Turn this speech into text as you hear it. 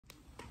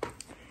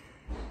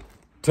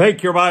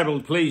Take your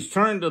Bible, please.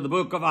 Turn to the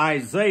book of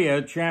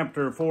Isaiah,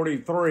 chapter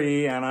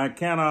 43, and I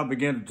cannot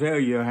begin to tell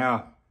you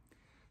how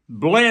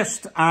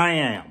blessed I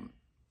am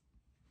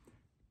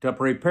to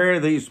prepare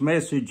these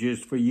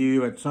messages for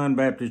you at Sun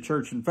Baptist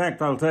Church. In fact,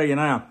 I'll tell you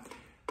now,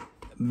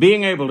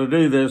 being able to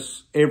do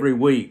this every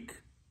week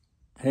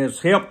has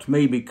helped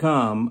me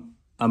become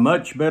a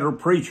much better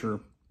preacher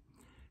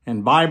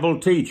and Bible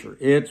teacher.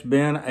 It's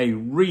been a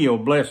real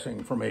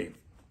blessing for me.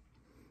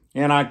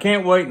 And I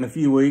can't wait in a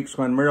few weeks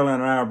when Marilyn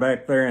and I are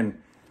back there.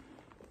 And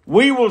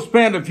we will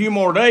spend a few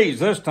more days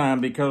this time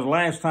because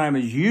last time,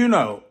 as you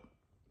know,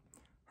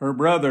 her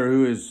brother,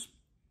 who is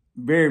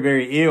very,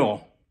 very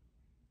ill,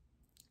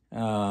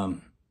 was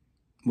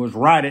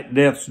right at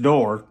death's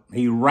door.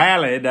 He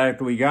rallied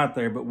after we got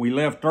there, but we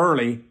left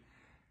early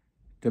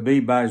to be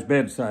by his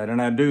bedside.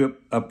 And I do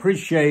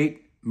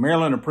appreciate,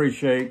 Marilyn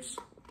appreciates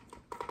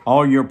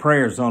all your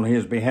prayers on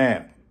his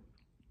behalf.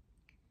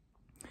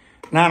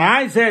 Now, in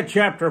Isaiah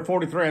chapter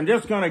 43, I'm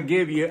just going to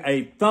give you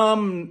a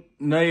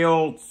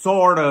thumbnail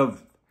sort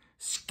of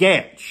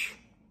sketch.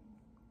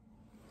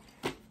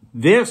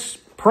 This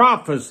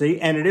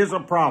prophecy, and it is a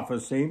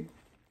prophecy,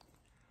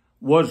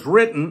 was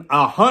written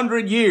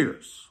 100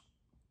 years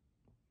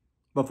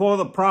before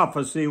the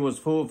prophecy was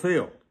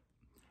fulfilled.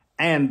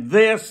 And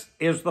this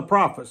is the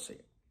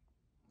prophecy.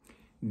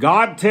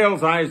 God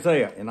tells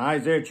Isaiah in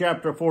Isaiah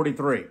chapter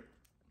 43,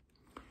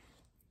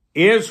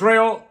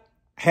 Israel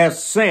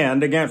has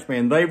sinned against me,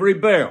 and they've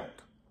rebelled.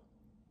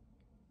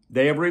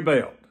 They have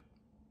rebelled.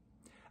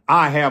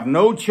 I have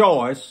no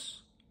choice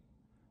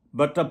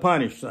but to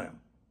punish them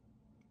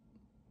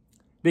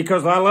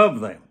because I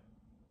love them.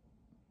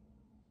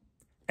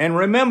 And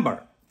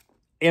remember,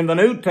 in the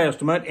New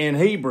Testament, in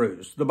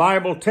Hebrews, the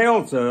Bible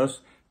tells us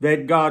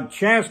that God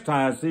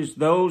chastises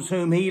those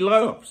whom he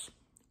loves.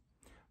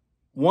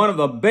 One of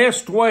the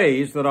best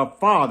ways that a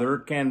father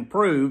can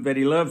prove that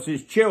he loves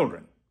his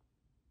children,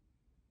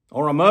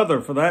 or a mother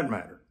for that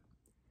matter,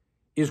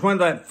 is when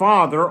that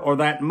father or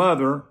that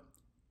mother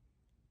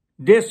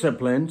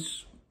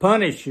disciplines,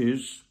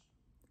 punishes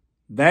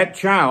that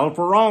child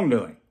for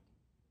wrongdoing.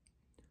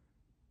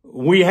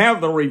 We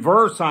have the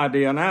reverse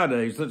idea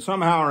nowadays that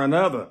somehow or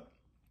another,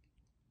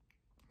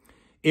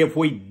 if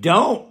we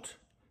don't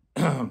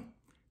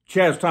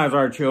chastise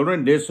our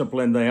children,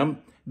 discipline them,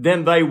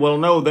 then they will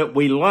know that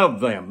we love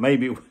them,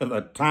 maybe with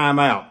a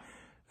timeout.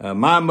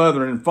 My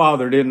mother and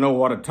father didn't know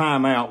what a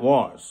timeout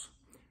was.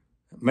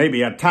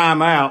 Maybe a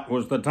timeout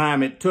was the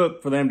time it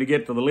took for them to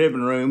get to the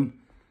living room,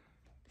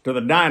 to the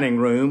dining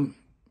room,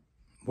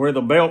 where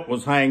the belt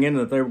was hanging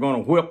that they were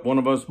going to whip one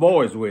of us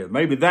boys with.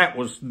 Maybe that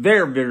was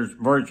their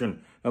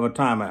version of a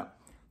timeout.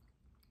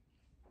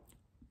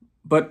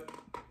 But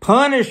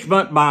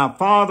punishment by a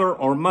father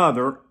or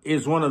mother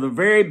is one of the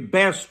very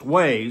best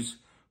ways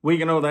we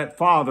can know that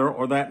father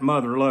or that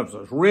mother loves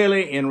us.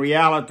 Really, in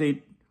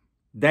reality,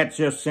 that's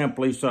just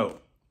simply so.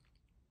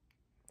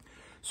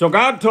 So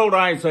God told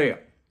Isaiah,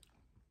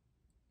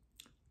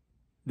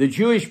 the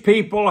Jewish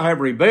people have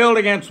rebelled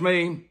against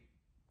me.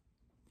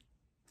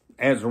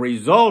 As a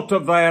result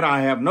of that,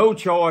 I have no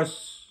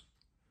choice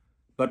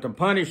but to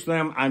punish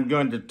them. I'm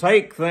going to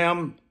take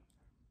them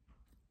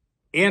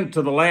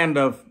into the land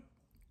of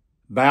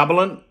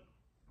Babylon,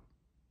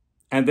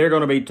 and they're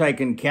going to be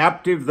taken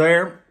captive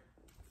there.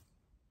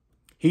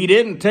 He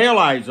didn't tell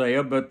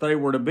Isaiah, but they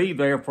were to be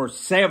there for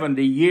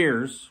 70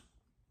 years.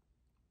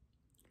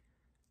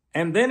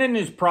 And then in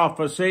his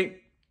prophecy,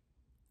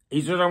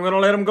 he says, I'm going to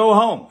let them go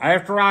home.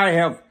 After I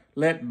have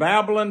let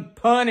Babylon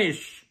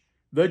punish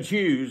the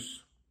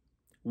Jews,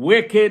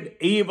 wicked,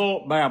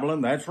 evil Babylon,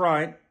 that's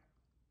right.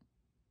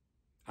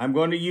 I'm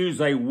going to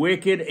use a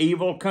wicked,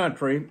 evil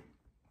country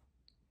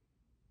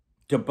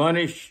to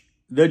punish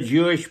the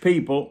Jewish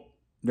people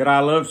that I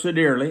love so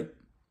dearly.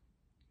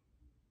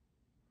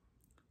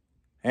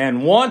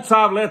 And once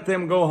I've let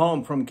them go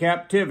home from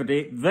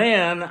captivity,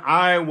 then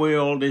I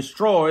will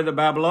destroy the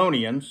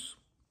Babylonians.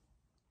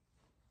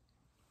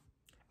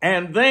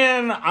 And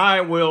then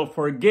I will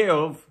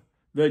forgive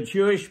the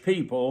Jewish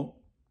people.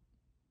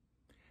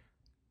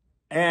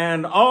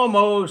 And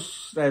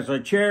almost as a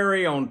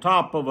cherry on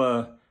top of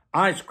a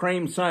ice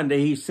cream sundae,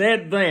 he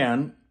said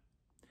then,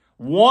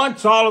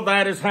 once all of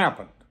that has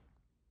happened,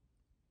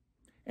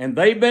 and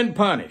they've been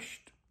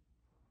punished,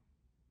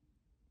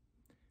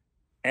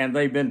 and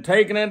they've been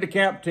taken into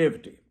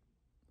captivity,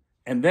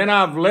 and then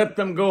I've let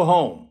them go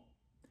home,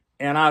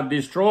 and I've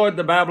destroyed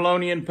the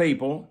Babylonian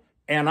people,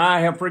 and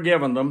I have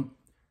forgiven them,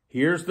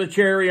 here's the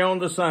cherry on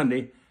the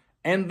sundae.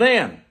 And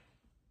then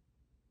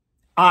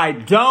I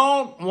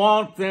don't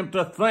want them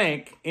to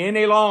think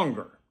any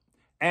longer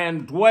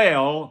and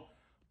dwell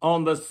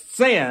on the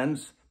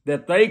sins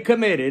that they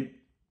committed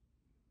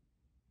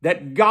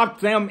that got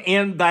them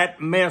in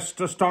that mess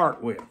to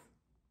start with.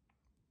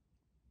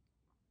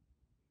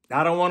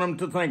 I don't want them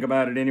to think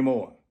about it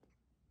anymore.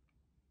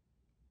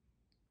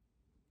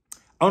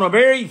 On a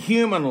very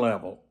human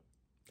level,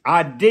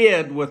 I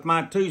did with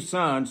my two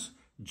sons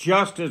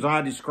just as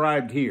I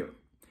described here,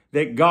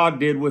 that God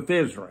did with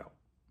Israel.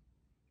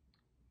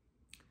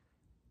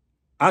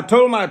 I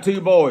told my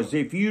two boys,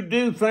 if you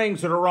do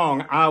things that are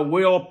wrong, I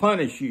will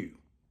punish you.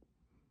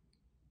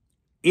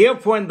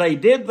 If when they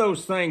did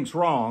those things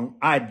wrong,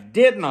 I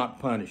did not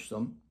punish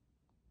them,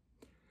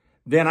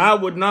 then I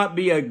would not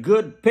be a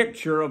good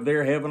picture of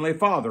their Heavenly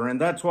Father.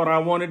 And that's what I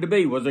wanted to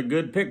be, was a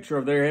good picture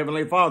of their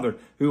Heavenly Father,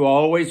 who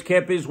always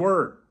kept His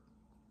word.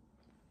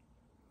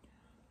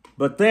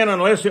 But then,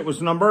 unless it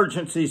was an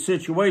emergency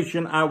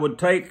situation, I would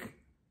take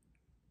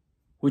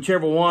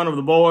whichever one of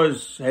the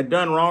boys had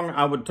done wrong,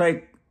 I would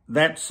take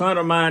that son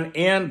of mine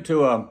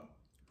into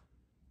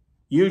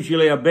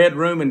usually a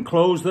bedroom, and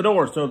close the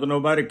door so that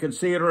nobody could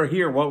see it or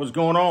hear what was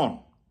going on.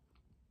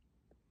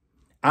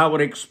 I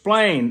would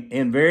explain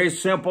in very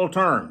simple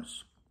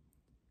terms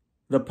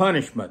the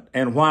punishment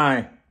and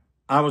why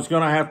I was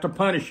going to have to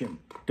punish him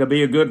to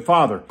be a good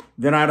father.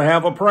 Then I'd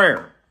have a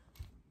prayer.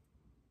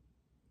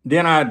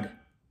 Then I'd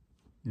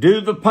do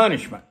the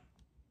punishment.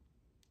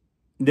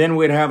 Then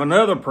we'd have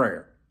another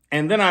prayer.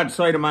 And then I'd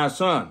say to my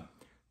son,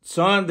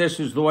 son,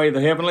 this is the way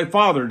the Heavenly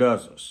Father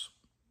does us.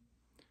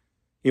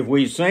 If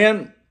we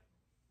sin,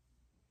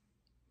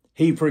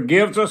 He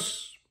forgives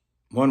us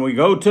when we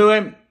go to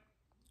Him.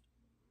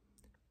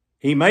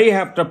 He may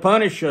have to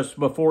punish us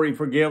before He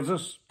forgives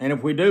us. And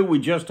if we do, we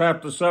just have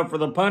to suffer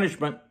the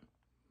punishment.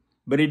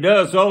 But He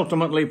does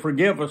ultimately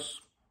forgive us.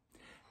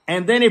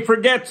 And then He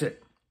forgets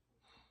it.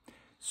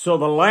 So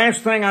the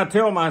last thing I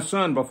tell my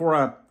son before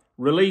I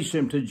release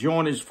him to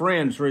join his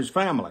friends or his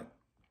family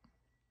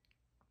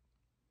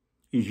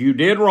is, you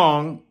did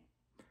wrong.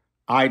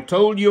 I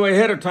told you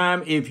ahead of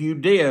time, if you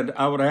did,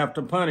 I would have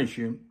to punish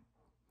you.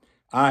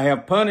 I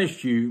have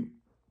punished you.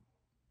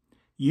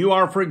 You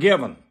are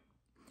forgiven.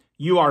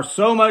 You are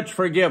so much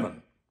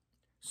forgiven.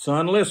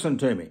 Son, listen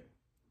to me.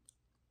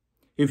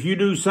 If you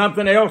do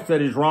something else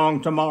that is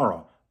wrong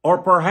tomorrow, or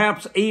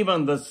perhaps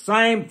even the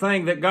same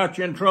thing that got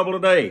you in trouble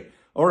today,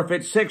 or if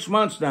it's 6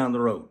 months down the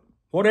road,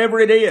 whatever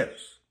it is,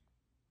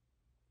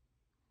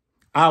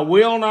 I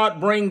will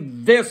not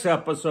bring this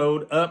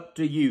episode up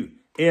to you.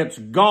 It's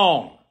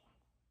gone.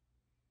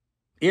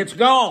 It's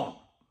gone.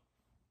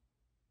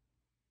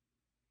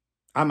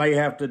 I may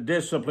have to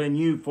discipline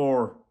you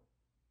for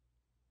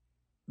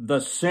the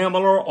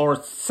similar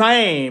or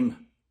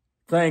same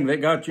thing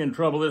that got you in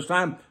trouble this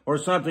time, or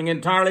something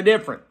entirely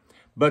different.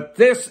 But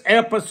this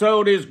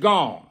episode is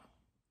gone.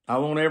 I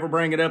won't ever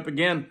bring it up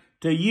again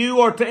to you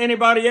or to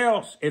anybody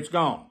else. It's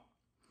gone.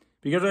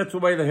 Because that's the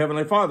way the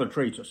Heavenly Father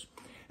treats us.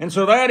 And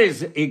so that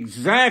is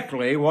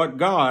exactly what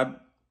God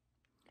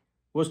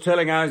was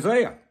telling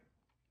Isaiah.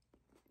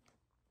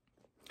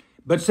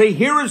 But see,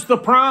 here is the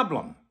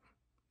problem.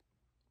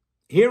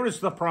 Here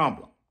is the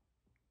problem.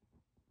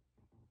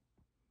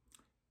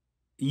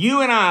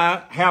 You and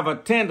I have a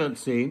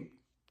tendency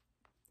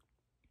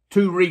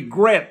to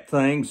regret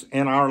things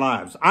in our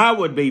lives. I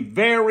would be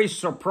very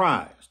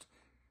surprised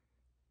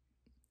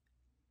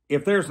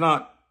if there's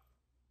not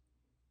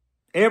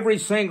every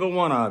single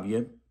one of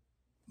you,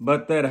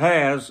 but that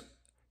has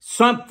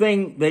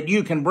something that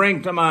you can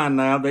bring to mind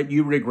now that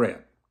you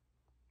regret.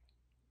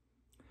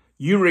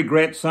 You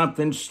regret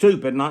something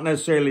stupid, not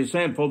necessarily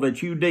sinful,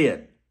 that you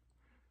did,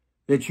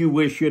 that you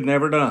wish you'd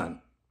never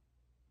done.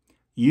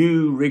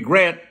 You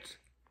regret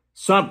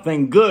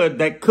something good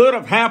that could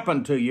have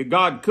happened to you.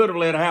 God could have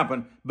let it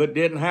happen, but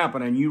didn't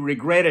happen, and you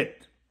regret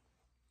it.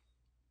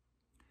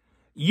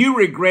 You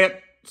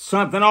regret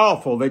something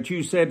awful that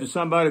you said to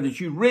somebody that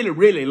you really,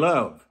 really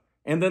love,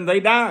 and then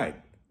they died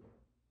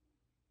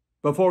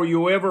before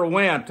you ever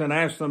went and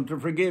asked them to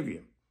forgive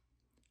you.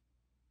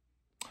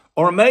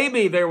 Or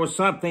maybe there was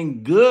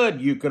something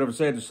good you could have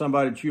said to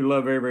somebody that you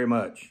love very, very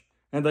much,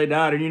 and they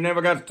died, and you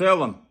never got to tell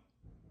them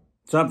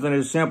something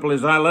as simple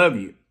as, I love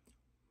you.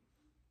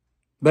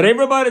 But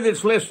everybody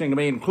that's listening to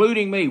me,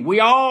 including me, we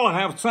all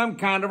have some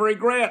kind of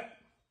regret.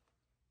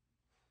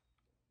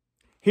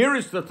 Here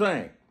is the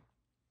thing.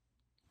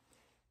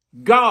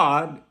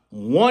 God,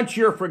 once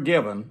you're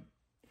forgiven,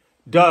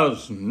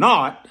 does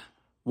not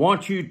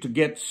want you to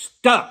get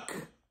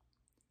stuck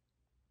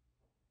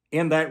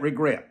in that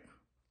regret.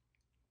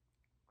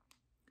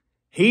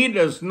 He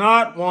does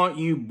not want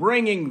you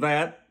bringing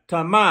that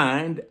to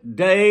mind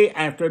day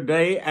after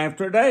day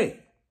after day.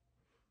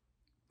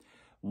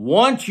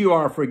 Once you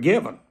are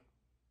forgiven,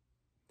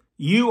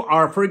 you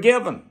are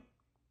forgiven.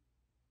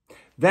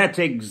 That's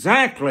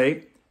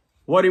exactly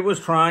what he was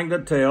trying to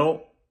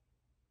tell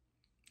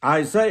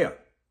Isaiah.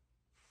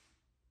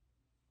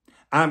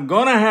 I'm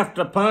going to have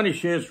to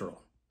punish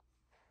Israel.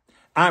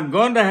 I'm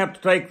going to have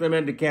to take them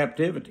into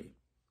captivity.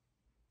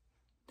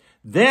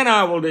 Then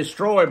I will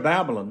destroy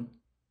Babylon.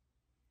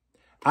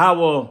 I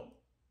will,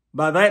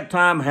 by that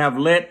time, have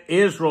let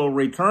Israel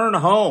return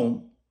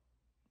home.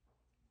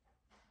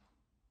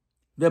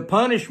 The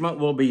punishment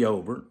will be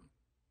over.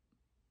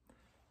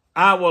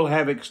 I will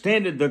have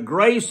extended the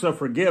grace of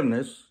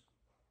forgiveness.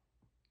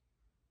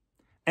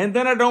 And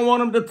then I don't want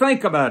them to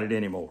think about it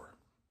anymore.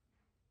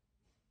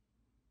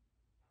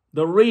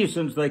 The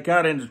reasons they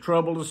got into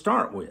trouble to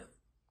start with.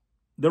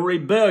 The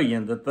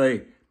rebellion that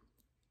they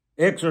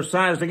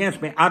exercised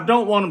against me. I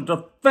don't want them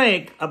to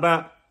think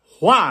about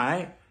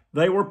why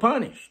they were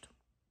punished.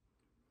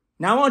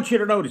 Now, I want you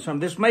to notice something.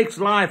 This makes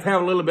life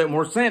have a little bit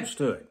more sense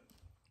to it.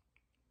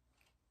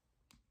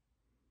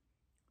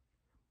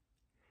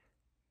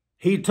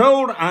 He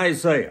told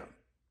Isaiah,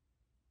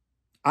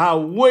 I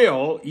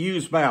will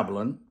use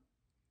Babylon,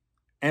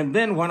 and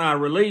then when I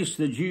release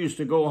the Jews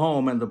to go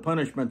home and the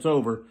punishment's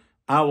over,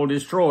 I will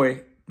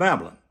destroy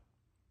Babylon.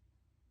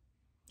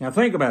 Now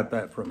think about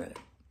that for a minute.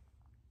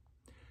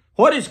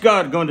 What is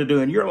God going to do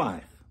in your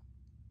life?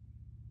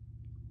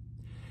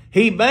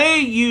 He may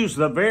use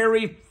the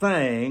very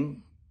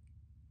thing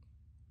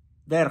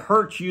that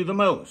hurts you the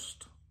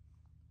most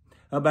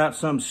about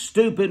some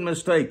stupid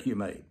mistake you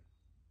made.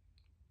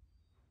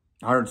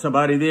 I heard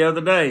somebody the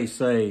other day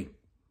say,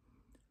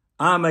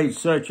 I made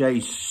such a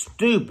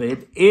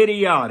stupid,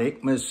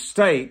 idiotic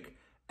mistake,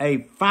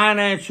 a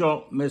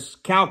financial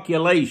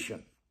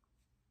miscalculation.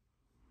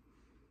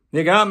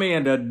 It got me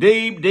into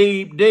deep,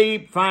 deep,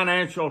 deep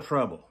financial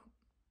trouble.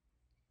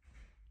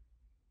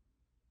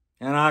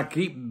 And I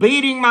keep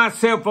beating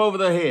myself over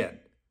the head.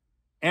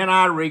 And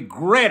I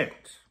regret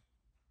it.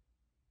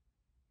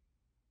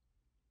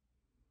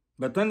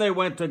 But then they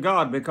went to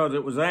God because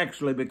it was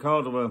actually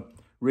because of a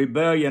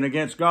rebellion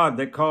against God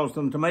that caused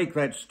them to make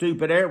that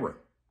stupid error.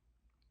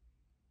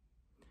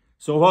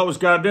 So what was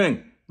God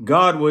doing?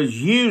 God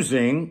was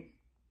using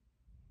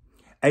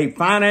a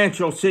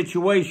financial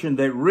situation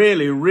that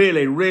really,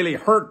 really, really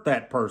hurt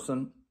that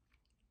person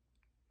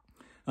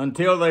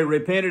until they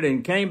repented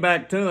and came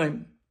back to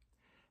Him.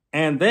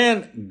 And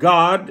then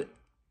God,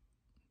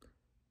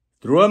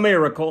 through a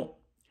miracle,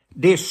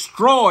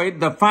 destroyed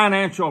the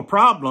financial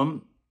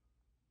problem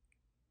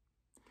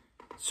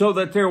so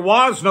that there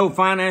was no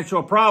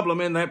financial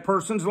problem in that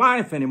person's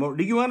life anymore.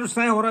 Do you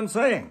understand what I'm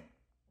saying?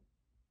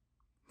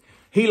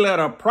 He let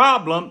a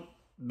problem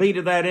be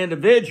to that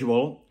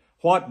individual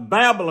what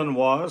Babylon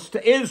was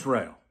to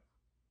Israel.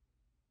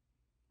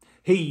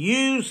 He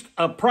used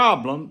a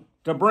problem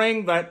to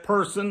bring that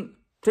person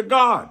to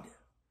God.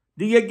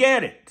 Do you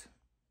get it?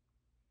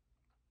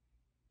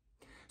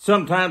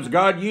 Sometimes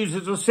God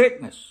uses a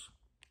sickness.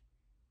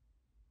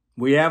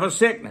 We have a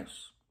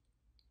sickness.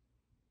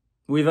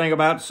 We think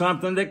about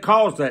something that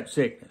caused that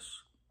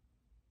sickness.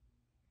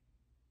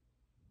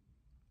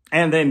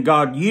 And then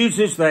God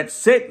uses that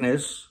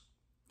sickness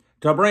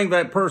to bring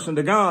that person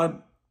to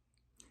God.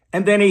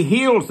 And then He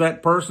heals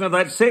that person of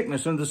that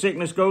sickness and the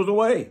sickness goes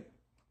away.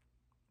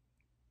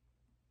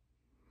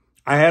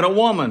 I had a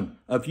woman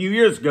a few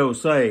years ago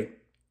say,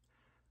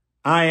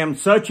 I am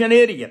such an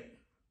idiot.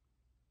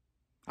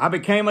 I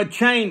became a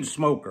chain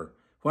smoker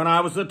when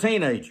I was a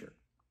teenager.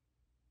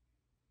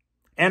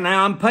 And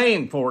now I'm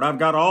paying for it. I've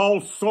got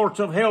all sorts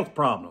of health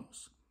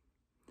problems.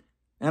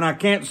 And I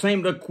can't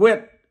seem to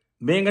quit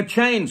being a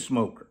chain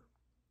smoker.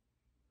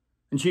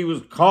 And she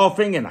was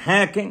coughing and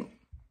hacking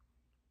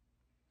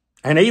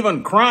and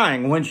even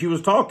crying when she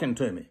was talking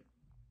to me.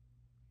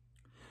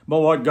 But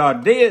what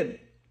God did,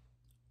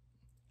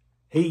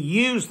 He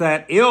used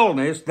that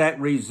illness that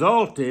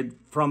resulted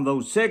from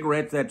those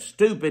cigarettes, that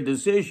stupid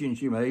decision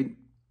she made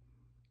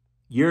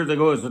years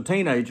ago as a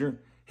teenager.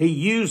 He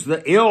used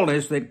the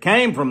illness that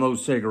came from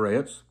those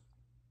cigarettes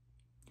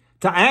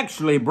to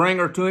actually bring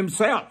her to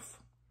Himself.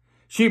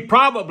 She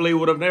probably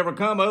would have never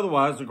come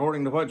otherwise,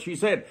 according to what she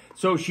said.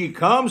 So she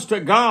comes to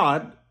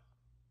God,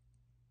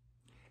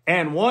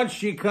 and once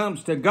she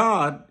comes to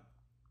God,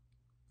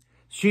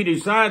 she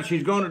decides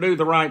she's going to do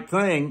the right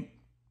thing.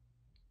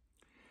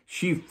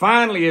 She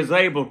finally is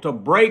able to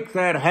break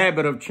that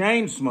habit of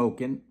chain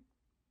smoking.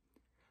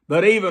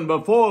 But even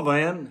before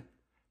then,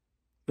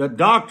 the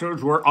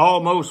doctors were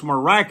almost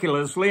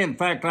miraculously, in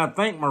fact, I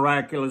think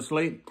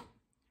miraculously,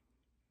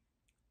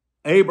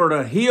 able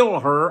to heal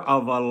her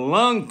of a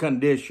lung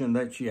condition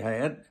that she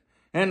had.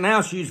 And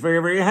now she's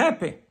very, very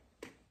happy.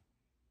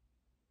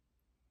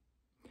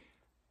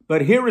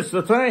 But here is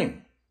the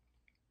thing.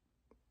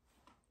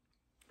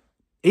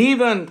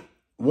 Even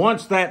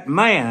once that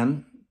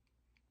man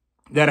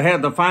that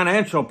had the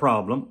financial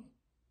problem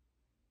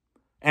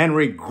and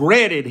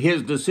regretted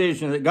his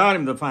decision that got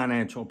him the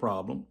financial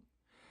problem,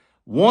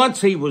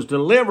 once he was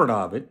delivered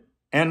of it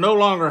and no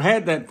longer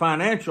had that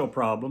financial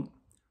problem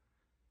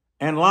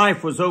and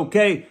life was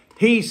okay,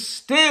 he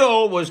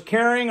still was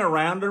carrying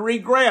around a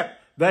regret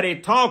that he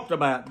talked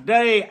about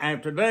day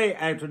after day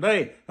after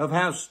day of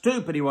how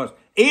stupid he was,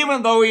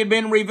 even though he had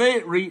been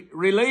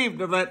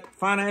relieved of that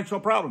financial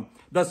problem.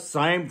 The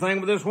same thing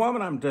with this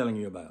woman I'm telling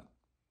you about.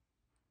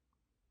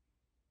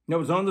 It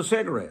was on the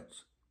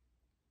cigarettes.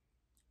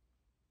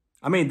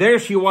 I mean, there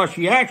she was.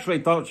 She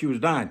actually thought she was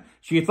dying.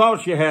 She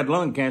thought she had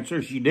lung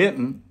cancer. She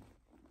didn't.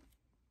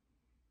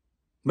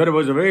 But it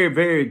was a very,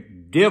 very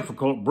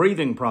difficult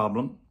breathing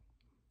problem.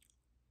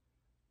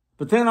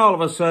 But then all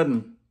of a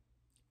sudden,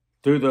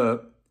 through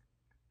the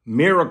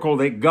miracle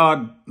that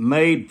God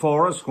made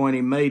for us when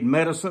He made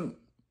medicine,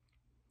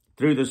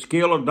 through the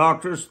skill of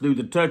doctors, through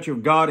the touch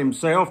of God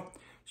Himself,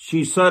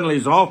 she suddenly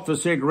is off the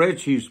cigarette.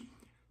 She's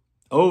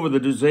over the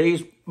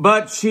disease,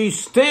 but she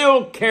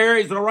still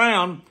carries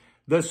around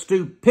the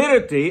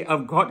stupidity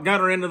of what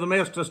got her into the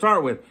mess to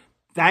start with.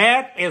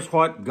 That is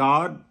what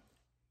God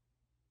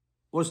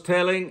was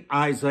telling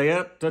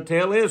Isaiah to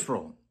tell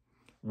Israel.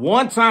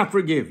 Once I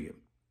forgive you,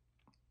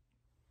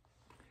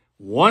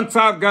 once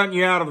I've gotten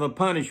you out of the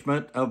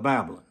punishment of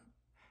Babylon,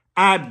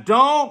 I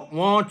don't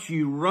want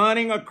you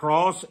running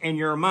across in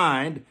your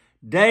mind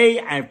day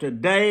after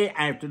day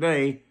after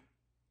day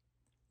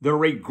the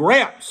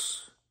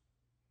regrets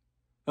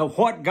of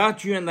what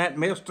got you in that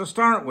mess to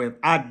start with.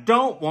 I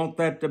don't want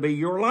that to be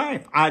your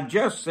life. I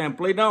just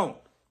simply don't.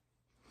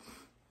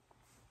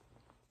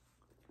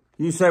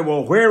 You say,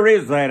 well, where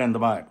is that in the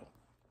Bible?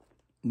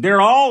 There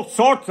are all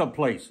sorts of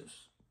places.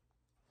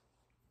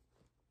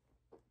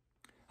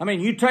 I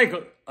mean, you take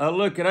a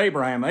look at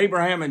Abraham.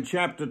 Abraham in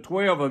chapter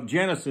 12 of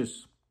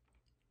Genesis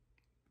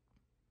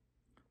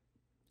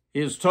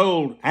is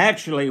told,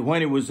 actually,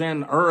 when he was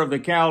in Ur of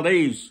the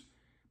Chaldees,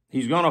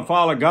 he's going to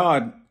follow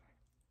God.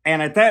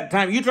 And at that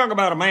time, you talk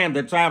about a man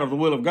that's out of the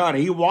will of God.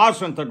 He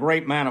wasn't the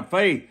great man of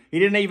faith. He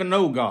didn't even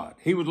know God.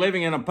 He was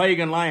living in a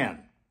pagan land.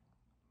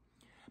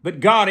 But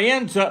God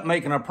ends up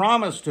making a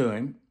promise to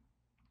him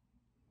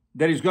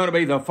that he's going to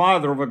be the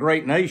father of a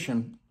great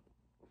nation.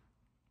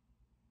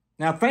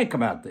 Now think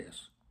about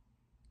this.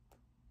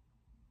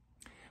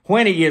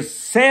 When he is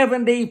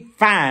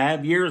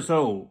 75 years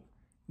old,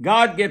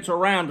 God gets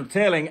around to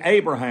telling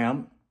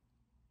Abraham,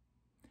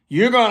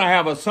 you're going to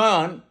have a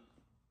son,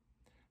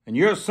 and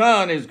your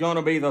son is going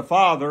to be the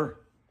father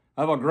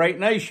of a great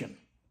nation.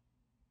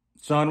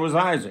 Son was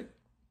Isaac.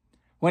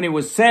 When he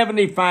was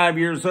 75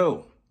 years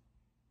old.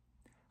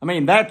 I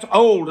mean, that's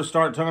old to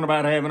start talking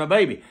about having a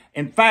baby.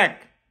 In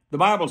fact, the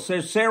Bible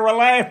says Sarah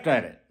laughed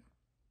at it.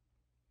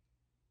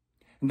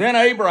 And then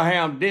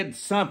Abraham did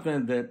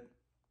something that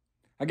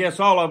I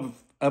guess all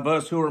of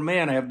us who are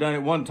men have done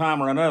at one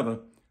time or another.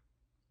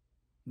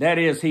 That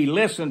is, he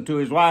listened to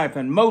his wife,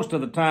 and most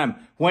of the time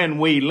when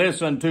we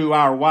listen to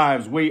our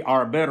wives, we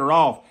are better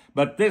off.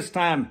 But this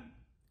time,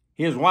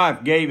 his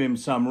wife gave him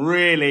some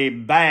really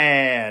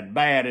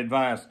bad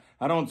advice.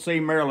 I don't see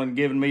Marilyn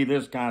giving me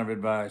this kind of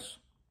advice.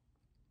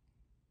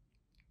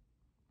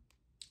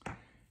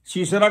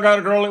 She said, I got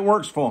a girl that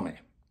works for me.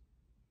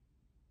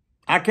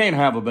 I can't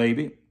have a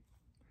baby.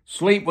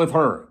 Sleep with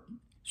her.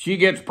 She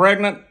gets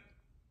pregnant.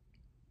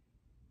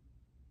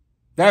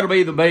 That'll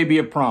be the baby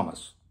of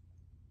promise.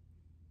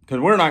 Because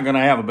we're not going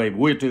to have a baby.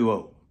 We're too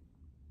old.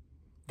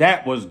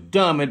 That was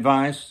dumb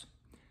advice.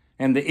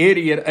 And the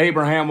idiot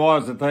Abraham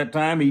was at that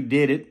time, he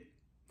did it.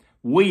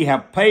 We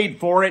have paid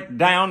for it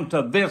down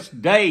to this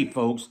day,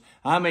 folks.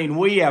 I mean,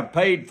 we have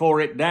paid for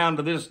it down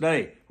to this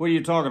day. What are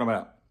you talking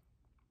about?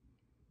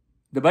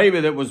 The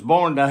baby that was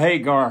born to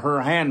Hagar,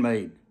 her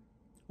handmaid,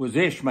 was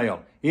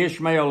Ishmael.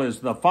 Ishmael is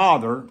the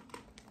father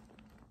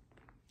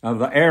of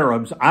the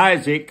Arabs.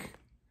 Isaac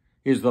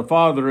is the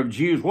father of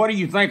Jews. What do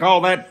you think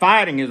all that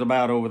fighting is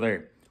about over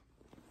there?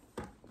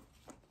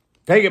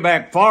 Take it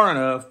back far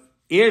enough.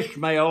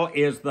 Ishmael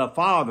is the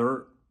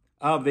father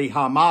of the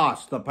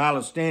Hamas, the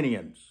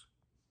Palestinians.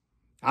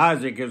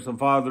 Isaac is the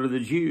father of the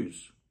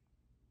Jews.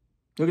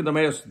 Look at the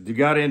mess you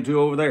got into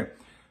over there.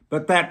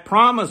 But that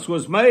promise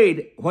was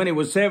made when he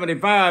was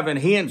 75, and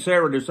he and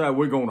Sarah decided,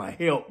 we're going to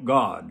help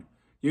God.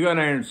 You go in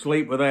there and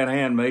sleep with that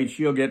handmaid,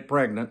 she'll get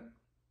pregnant.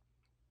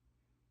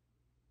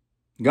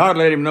 God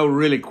let him know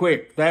really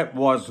quick that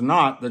was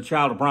not the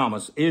child of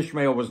promise.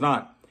 Ishmael was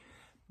not.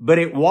 But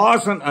it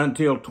wasn't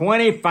until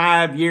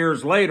 25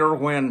 years later,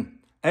 when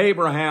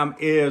Abraham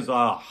is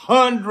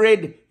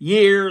 100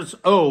 years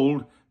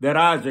old, that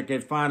Isaac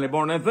is finally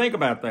born. Now think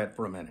about that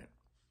for a minute.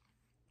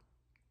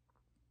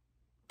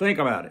 Think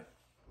about it.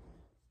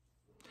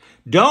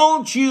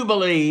 Don't you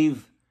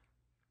believe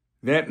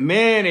that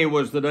many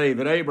was the day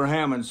that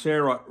Abraham and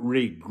Sarah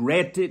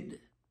regretted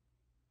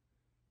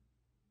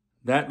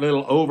that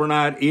little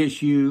overnight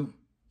issue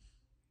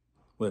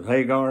with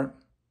Hagar?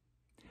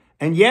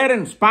 And yet,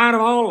 in spite of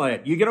all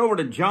that, you get over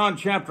to John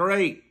chapter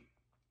 8,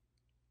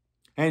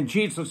 and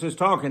Jesus is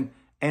talking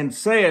and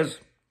says,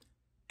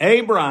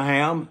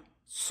 Abraham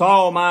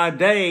saw my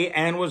day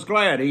and was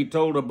glad. He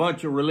told a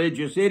bunch of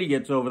religious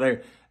idiots over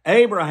there,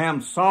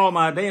 Abraham saw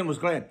my day and was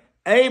glad.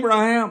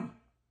 Abraham,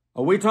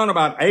 are we talking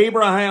about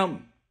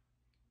Abraham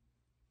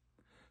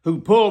who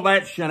pulled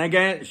that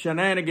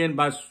shenanigan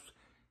by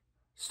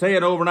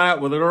staying overnight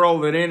with a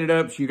girl that ended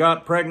up, she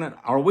got pregnant?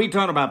 Are we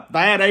talking about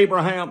that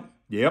Abraham?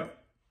 Yep.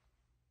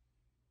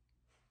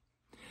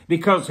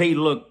 Because he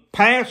looked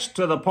past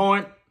to the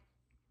point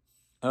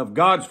of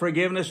God's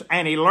forgiveness,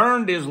 and he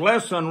learned his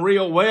lesson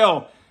real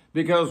well,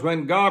 because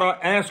when God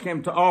asked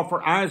him to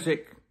offer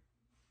Isaac,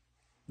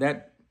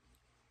 that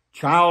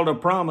child of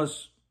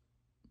promise,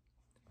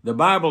 the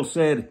Bible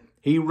said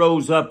he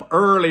rose up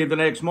early the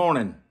next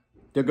morning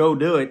to go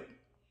do it.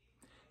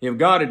 If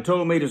God had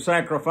told me to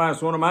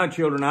sacrifice one of my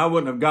children, I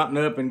wouldn't have gotten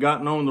up and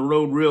gotten on the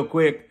road real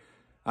quick.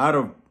 I'd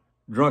have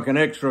drunk an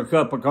extra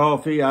cup of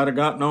coffee. I'd have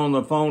gotten on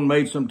the phone,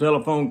 made some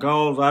telephone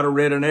calls. I'd have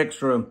read an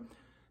extra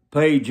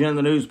page in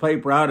the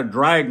newspaper. I'd have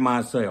dragged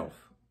myself.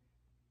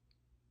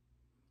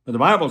 But the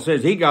Bible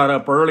says he got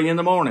up early in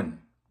the morning.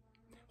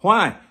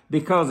 Why?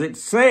 Because it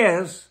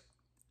says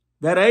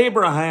that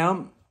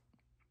Abraham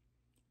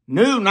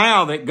knew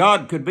now that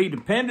God could be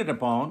depended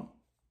upon.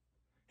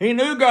 He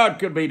knew God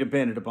could be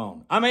depended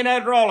upon. I mean,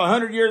 after all,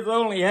 100 years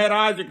old, and he had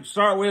Isaac to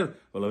start with.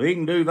 Well, if he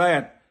can do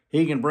that,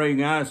 he can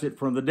bring Isaac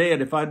from the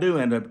dead if I do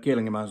end up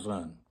killing my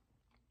son.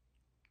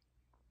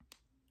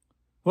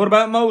 What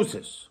about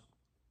Moses?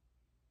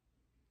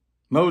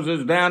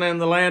 Moses down in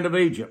the land of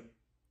Egypt.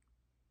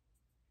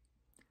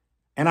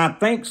 And I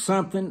think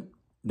something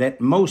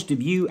that most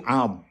of you,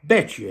 I'll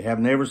bet you, have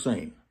never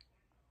seen.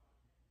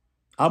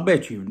 I'll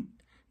bet you've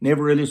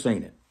never really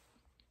seen it.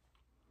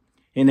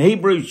 In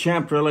Hebrews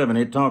chapter 11,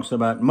 it talks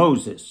about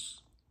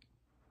Moses.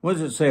 What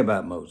does it say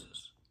about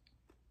Moses?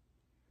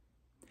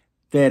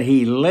 That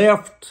he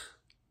left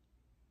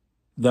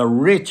the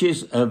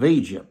riches of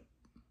Egypt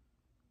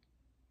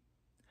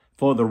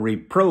for the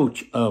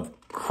reproach of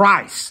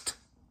Christ.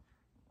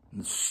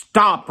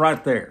 Stop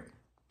right there.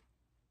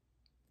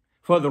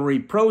 For the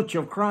reproach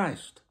of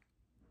Christ.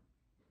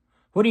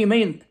 What do you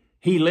mean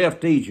he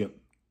left Egypt?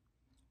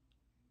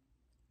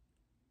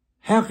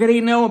 How could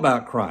he know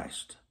about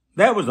Christ?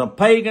 That was a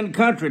pagan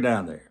country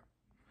down there.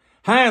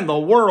 How in the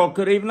world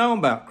could he have known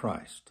about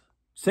Christ?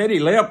 Said he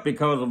left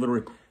because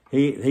of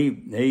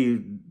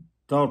he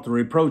thought the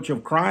reproach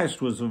of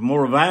Christ was of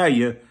more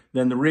value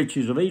than the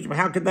riches of Egypt.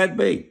 How could that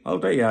be? I'll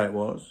tell you how it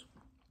was.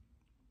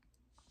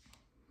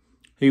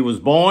 He was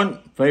born.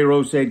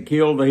 Pharaoh said,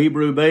 kill the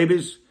Hebrew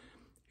babies.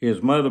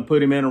 His mother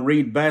put him in a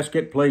reed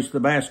basket, placed the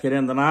basket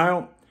in the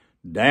Nile.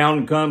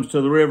 Down comes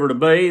to the river to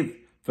bathe.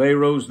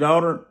 Pharaoh's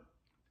daughter.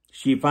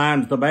 She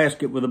finds the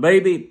basket with the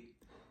baby.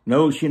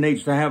 Knows she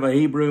needs to have a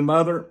Hebrew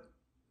mother.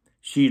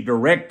 She's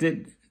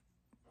directed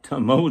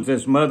to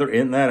Moses' mother.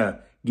 Isn't that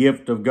a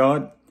gift of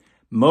God?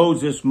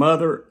 Moses'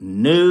 mother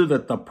knew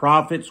that the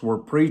prophets were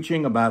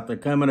preaching about the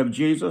coming of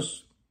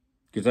Jesus,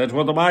 because that's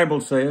what the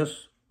Bible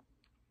says.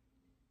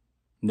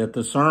 That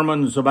the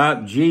sermons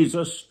about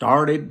Jesus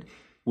started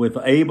with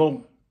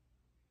Abel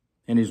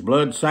and his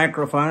blood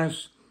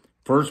sacrifice.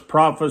 First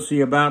prophecy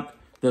about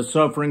the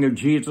suffering of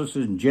Jesus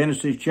is in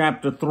Genesis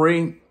chapter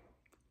 3,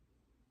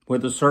 where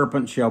the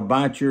serpent shall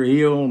bite your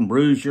heel and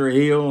bruise your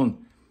heel,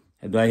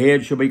 and the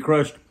head shall be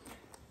crushed.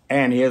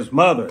 And his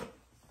mother,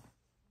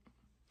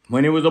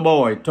 when he was a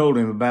boy, told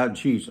him about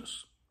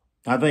Jesus.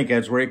 I think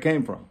that's where it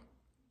came from.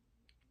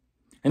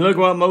 And look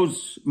what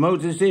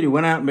Moses did. He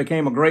went out and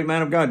became a great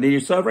man of God. Did he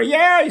suffer?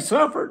 Yeah, he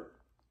suffered.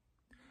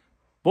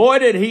 Boy,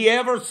 did he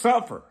ever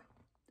suffer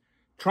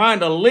trying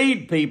to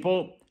lead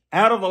people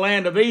out of the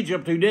land of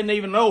Egypt who didn't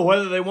even know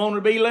whether they wanted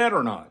to be led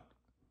or not.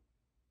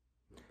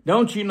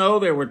 Don't you know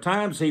there were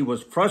times he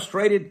was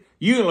frustrated?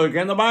 You look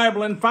in the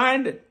Bible and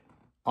find it.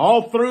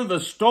 All through the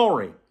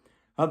story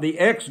of the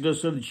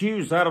exodus of the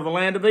Jews out of the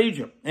land of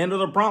Egypt into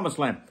the promised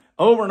land.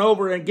 Over and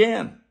over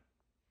again.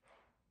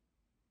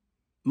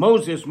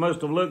 Moses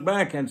must have looked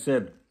back and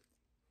said,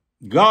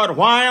 God,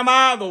 why am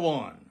I the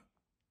one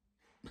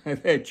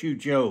that you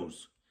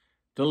chose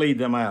to lead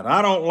them out?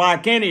 I don't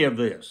like any of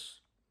this.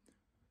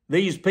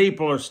 These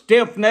people are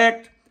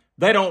stiff-necked.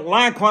 They don't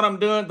like what I'm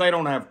doing. They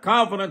don't have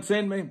confidence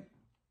in me.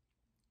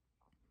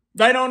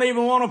 They don't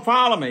even want to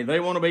follow me. They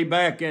want to be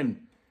back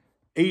in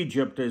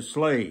Egypt as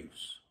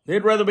slaves.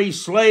 They'd rather be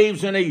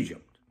slaves in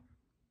Egypt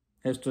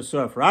as to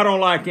suffer. I don't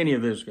like any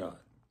of this, God.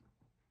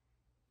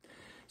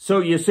 So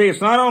you see,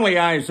 it's not only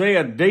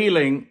Isaiah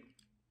dealing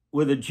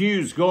with the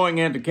Jews going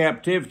into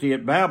captivity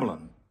at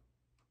Babylon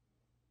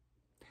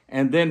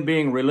and then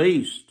being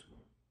released,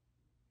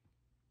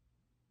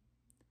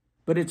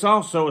 but it's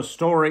also a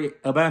story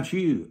about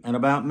you and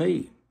about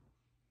me.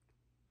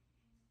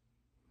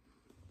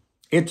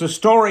 It's a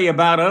story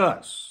about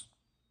us.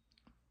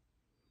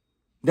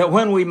 That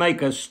when we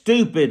make a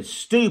stupid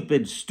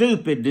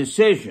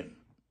decision,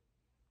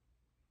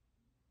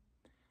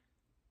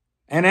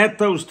 and at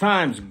those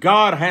times,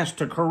 God has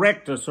to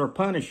correct us or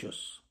punish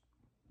us.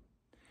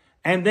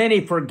 And then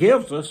he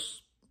forgives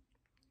us.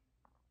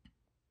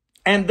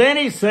 And then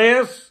he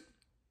says,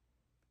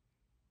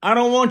 I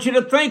don't want you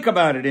to think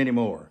about it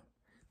anymore.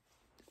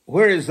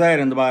 Where is that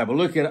in the Bible?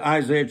 Look at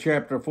Isaiah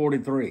chapter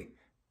 43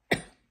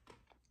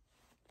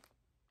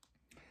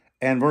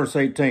 and verse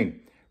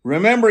 18.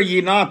 Remember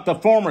ye not the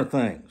former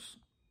things.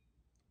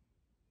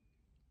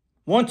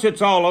 Once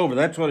it's all over,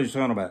 that's what he's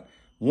talking about.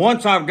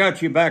 Once I've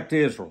got you back to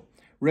Israel,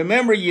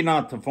 remember ye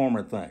not the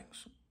former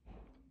things.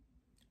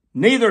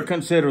 Neither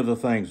consider the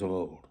things of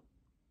old.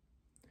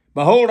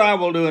 Behold, I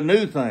will do a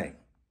new thing.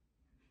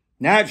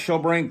 Now it shall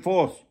bring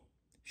forth.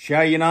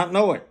 Shall ye not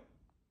know it?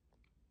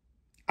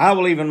 I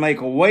will even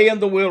make a way in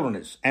the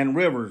wilderness and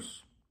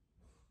rivers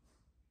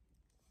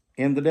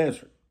in the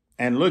desert.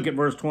 And look at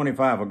verse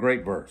 25, a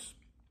great verse.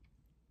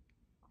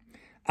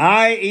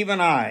 I, even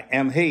I,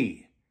 am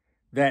he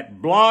that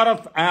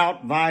blotteth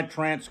out thy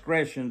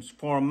transgressions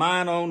for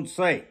mine own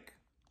sake,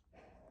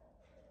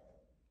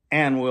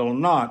 and will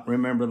not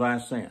remember thy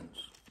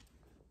sins.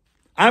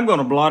 I'm going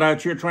to blot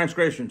out your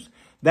transgressions.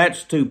 That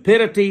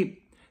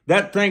stupidity,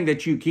 that thing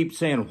that you keep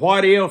saying,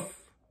 what if?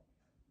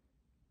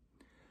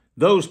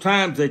 Those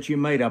times that you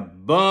made a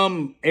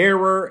bum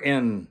error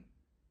in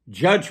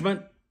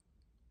judgment.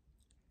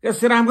 God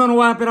said, I'm going to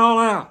wipe it all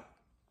out.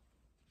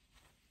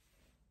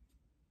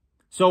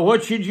 So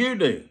what should you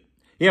do?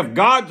 If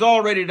God's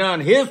already done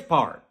his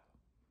part.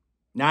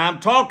 Now I'm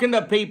talking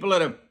to people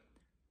that have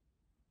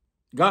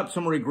got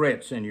some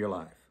regrets in your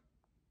life.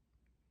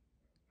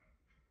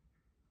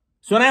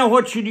 So now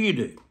what should you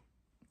do?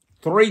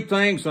 3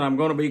 things, and I'm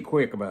going to be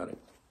quick about it.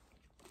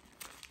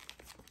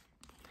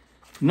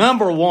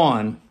 Number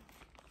 1,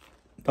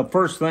 the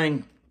first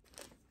thing,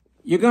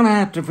 you're going to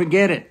have to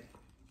forget it.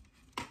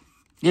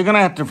 You're going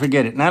to have to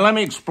forget it. Now let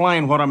me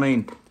explain what I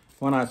mean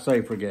when I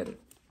say forget it.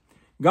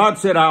 God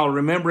said, I'll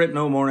remember it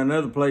no more. In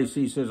another place,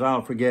 he says,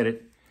 I'll forget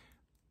it.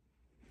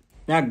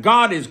 Now,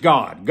 God is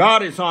God.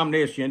 God is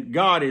omniscient.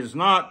 God is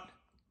not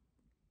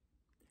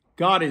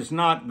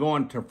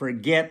going to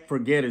forget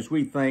as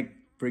we think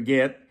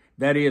forget.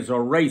 That is,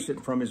 erase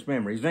it from his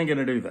memory. He ain't going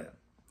to do that.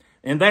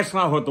 And that's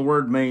not what the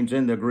word means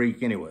in the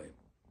Greek anyway.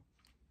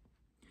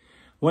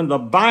 When the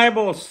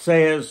Bible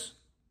says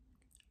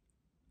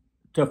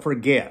to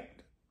forget,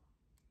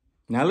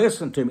 now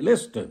listen to me.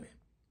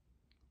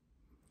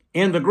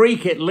 In the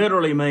Greek, it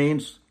literally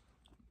means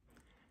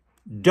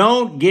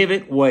don't give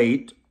it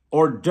weight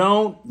or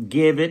don't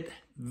give it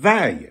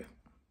value.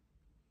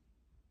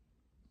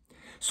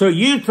 So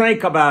you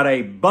think about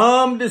a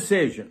bum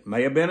decision.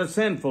 May have been a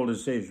sinful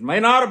decision. May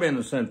not have been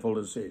a sinful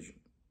decision.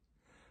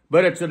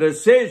 But it's a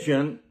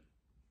decision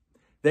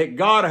that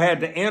God had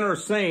to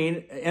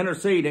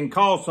intercede and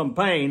cause some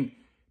pain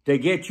to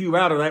get you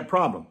out of that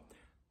problem.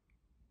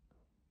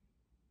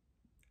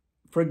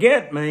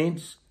 Forget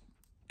means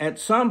at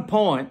some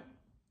point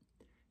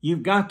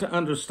you've got to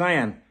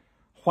understand,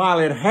 while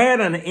it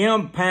had an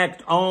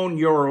impact on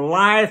your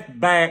life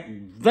back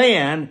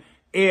then,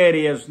 it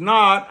is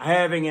not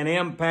having an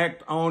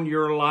impact on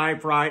your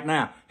life right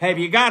now. Have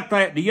you got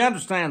that? Do you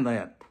understand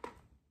that?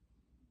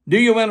 Do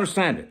you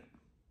understand it?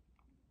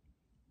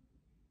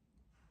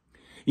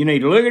 You need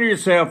to look at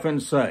yourself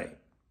and say,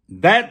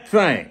 that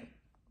thing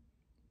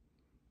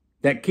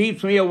that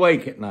keeps me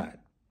awake at night,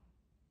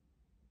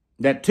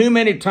 that too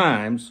many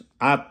times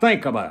I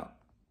think about,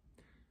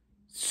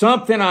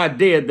 something I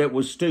did that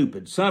was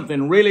stupid,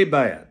 something really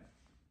bad.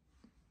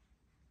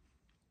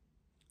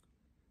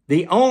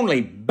 The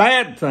only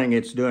bad thing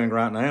it's doing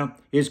right now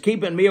is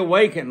keeping me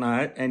awake at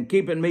night and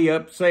keeping me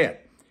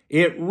upset.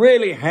 It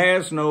really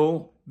has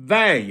no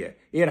value.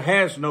 It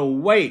has no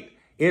weight.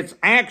 It's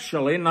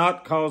actually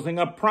not causing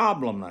a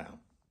problem now.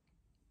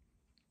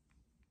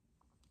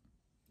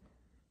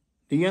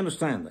 Do you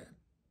understand that?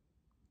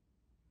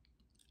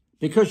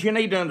 Because you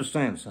need to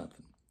understand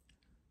something.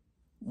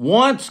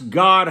 Once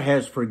God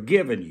has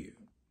forgiven you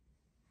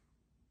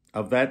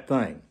of that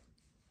thing,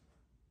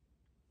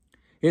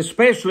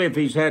 especially if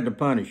he's had to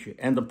punish you,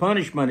 and the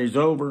punishment is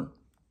over,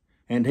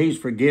 and he's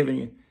forgiven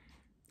you.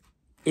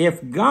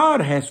 If God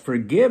has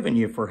forgiven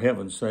you, for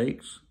heaven's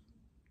sakes,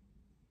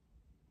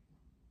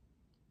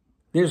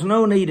 there's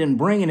no need in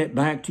bringing it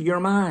back to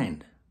your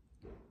mind.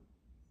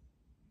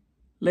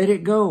 Let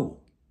it go.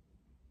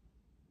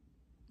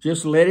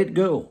 Just let it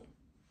go.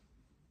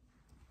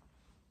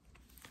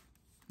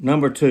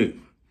 Number 2,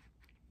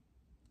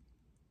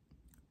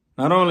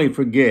 not only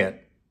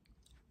forget,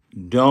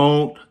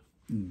 don't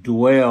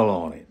dwell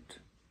on it.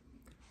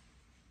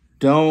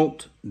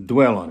 Don't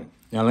dwell on it.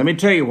 Now, let me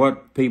tell you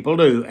what people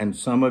do, and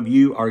some of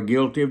you are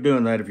guilty of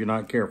doing that if you're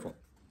not careful.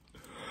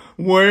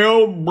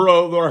 Well,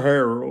 Brother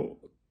Harold,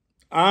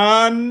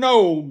 I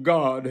know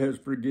God has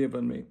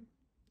forgiven me,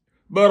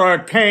 but I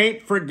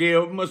can't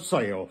forgive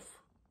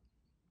myself.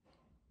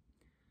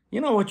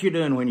 You know what you're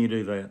doing when you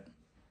do that?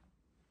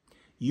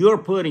 You're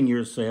putting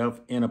yourself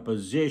in a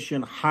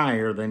position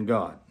higher than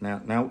God.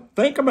 Now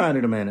think about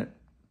it a minute.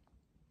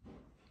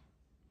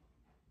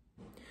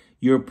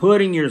 You're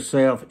putting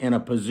yourself in a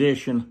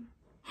position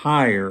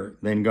higher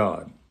than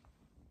God.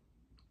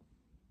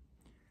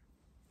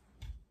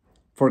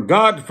 For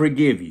God to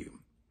forgive you,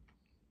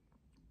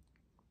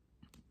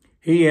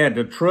 he had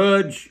to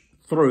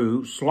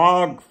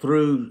slog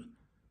through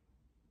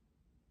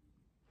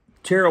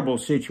terrible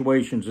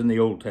situations in the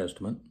Old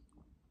Testament,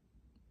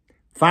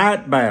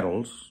 fight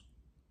battles,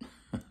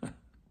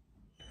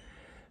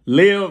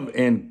 live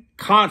in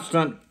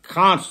constant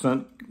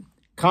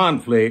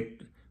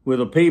conflict with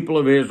the people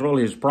of Israel,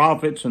 his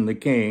prophets and the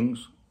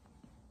kings,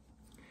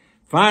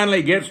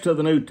 finally gets to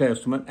the New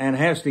Testament and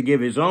has to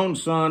give his own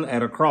son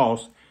at a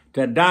cross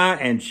to die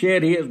and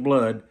shed his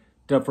blood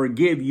to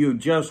forgive you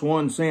just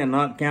one sin,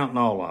 not counting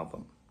all of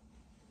them.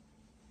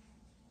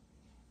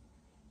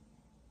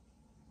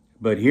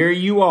 But here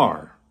you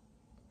are,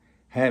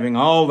 having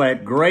all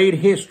that great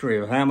history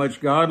of how much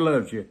God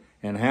loves you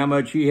and how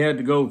much he had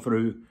to go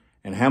through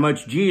and how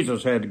much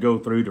Jesus had to go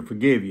through to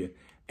forgive you.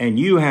 And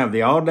you have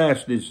the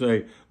audacity to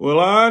say, well,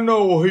 I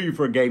know he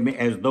forgave me,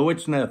 as though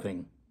it's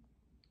nothing.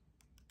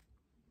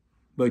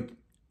 But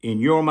in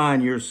your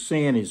mind, your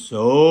sin is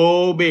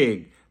so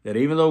big that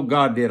even though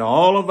God did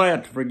all of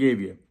that to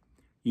forgive you,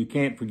 you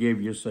can't forgive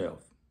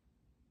yourself.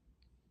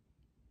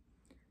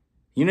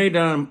 You need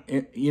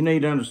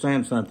to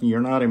understand something. You're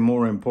not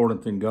more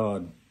important than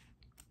God.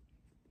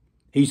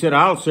 He said,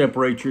 I'll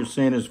separate your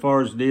sin as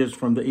far as it is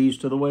from the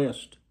east to the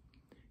west.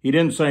 He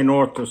didn't say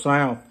north to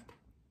south.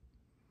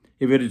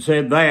 If it had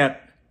said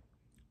that,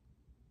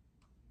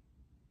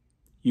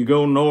 you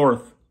go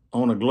north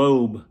on a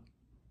globe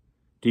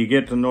till you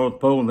get to the North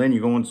Pole, and then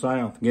you're going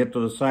south. Get to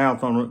the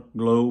south on a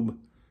globe,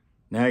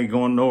 now you're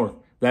going north.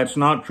 That's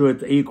not true at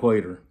the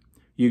equator.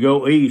 You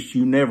go east,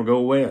 you never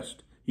go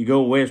west. You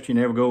go west, you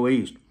never go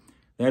east.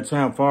 That's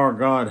how far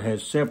God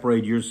has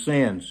separated your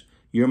sins,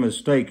 your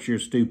mistakes, your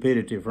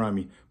stupidity from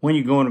you. When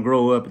you're going to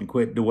grow up and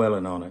quit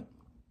dwelling on it.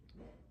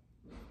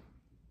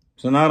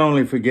 So not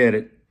only forget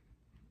it,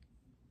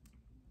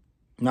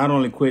 not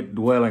only quit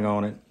dwelling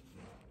on it,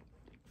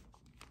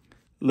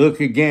 look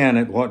again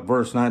at what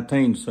verse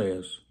 19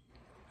 says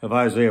of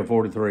Isaiah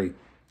 43.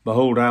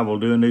 Behold, I will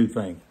do a new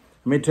thing.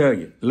 Let me tell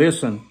you,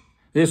 listen,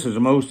 this is the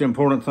most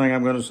important thing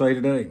I'm going to say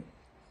today.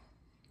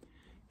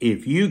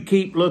 If you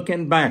keep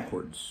looking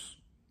backwards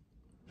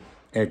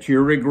at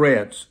your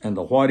regrets and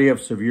the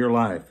what-ifs of your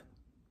life,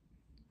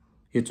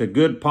 it's a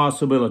good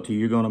possibility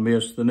you're going to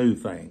miss the new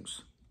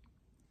things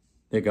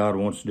that God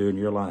wants to do in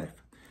your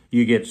life.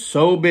 You get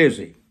so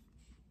busy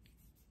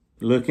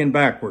looking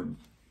backward,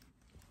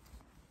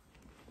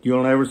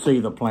 you'll never see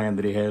the plan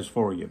that he has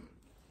for you.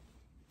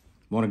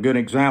 Want a good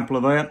example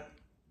of that?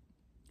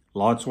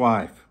 Lot's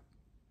wife.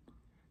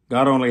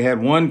 God only had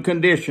one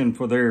condition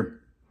for their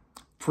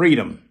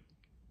freedom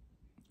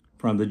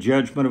from the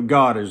judgment of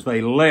God as they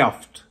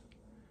left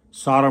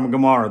Sodom and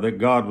Gomorrah that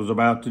God was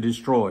about to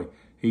destroy.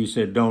 He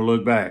said, don't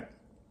look back.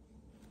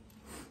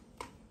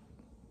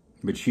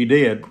 But she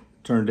did,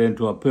 turned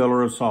into a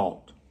pillar of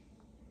salt.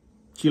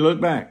 She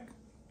looked back.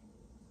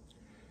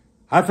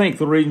 I think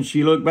the reason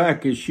she looked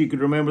back is she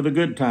could remember the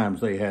good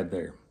times they had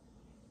there.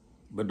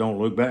 But don't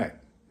look back.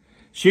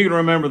 She could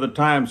remember the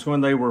times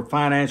when they were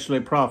financially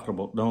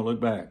profitable. Don't look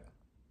back.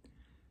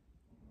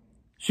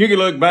 She could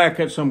look back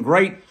at some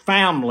great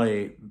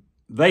family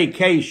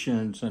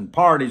vacations and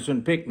parties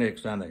and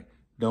picnics down there.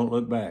 Don't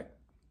look back.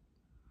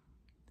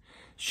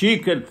 She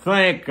could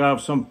think of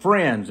some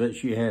friends that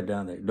she had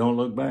down there. Don't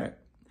look back.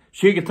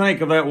 She could think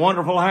of that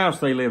wonderful house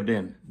they lived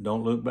in.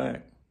 Don't look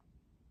back.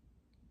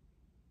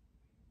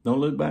 Don't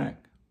look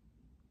back.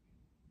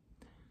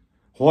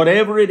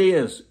 Whatever it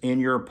is in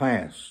your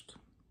past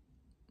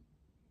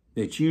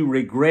that you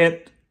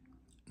regret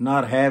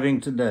not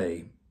having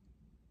today,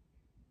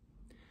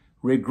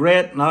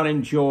 regret not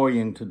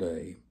enjoying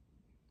today,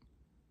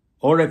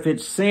 or if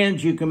it's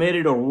sins you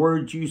committed or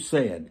words you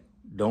said,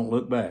 don't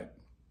look back.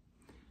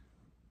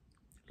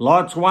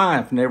 Lot's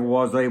wife never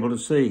was able to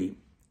see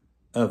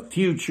a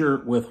future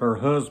with her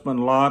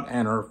husband Lot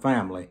and her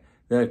family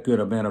that could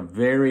have been a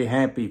very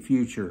happy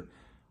future,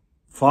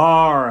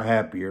 far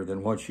happier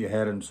than what she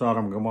had in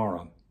Sodom and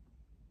Gomorrah,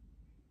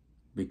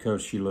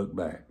 because she looked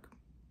back.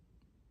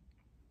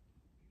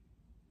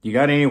 You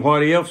got any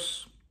what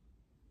ifs?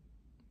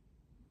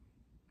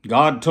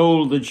 God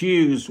told the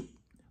Jews,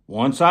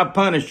 once I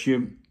punished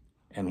you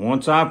and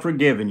once I've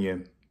forgiven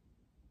you,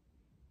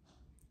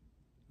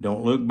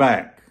 don't look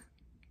back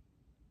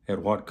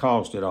at what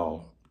caused it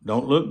all.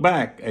 Don't look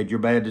back at your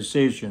bad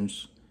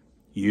decisions,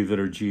 you that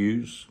are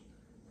Jews.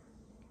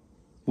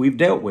 We've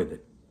dealt with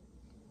it.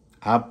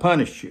 I've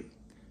punished you.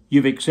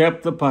 You've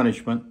accepted the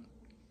punishment.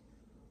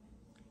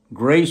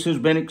 Grace has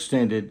been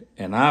extended,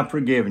 and I've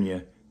forgiven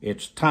you.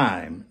 It's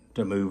time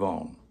to move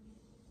on.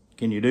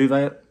 Can you do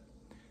that?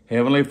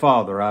 Heavenly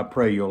Father, I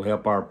pray you'll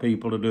help our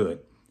people to do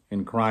it.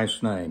 In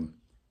Christ's name,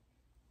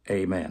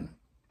 amen.